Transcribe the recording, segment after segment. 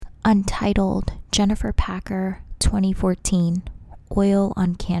Untitled, Jennifer Packer, 2014. Oil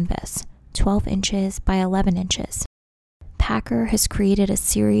on canvas, 12 inches by 11 inches. Packer has created a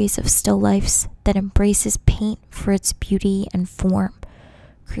series of still lifes that embraces paint for its beauty and form,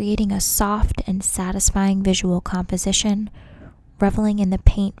 creating a soft and satisfying visual composition, reveling in the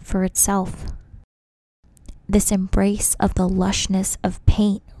paint for itself. This embrace of the lushness of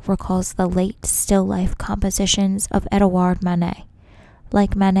paint recalls the late still life compositions of Edouard Manet.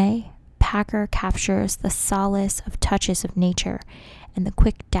 Like Manet, Packer captures the solace of touches of nature and the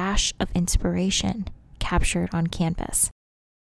quick dash of inspiration captured on canvas.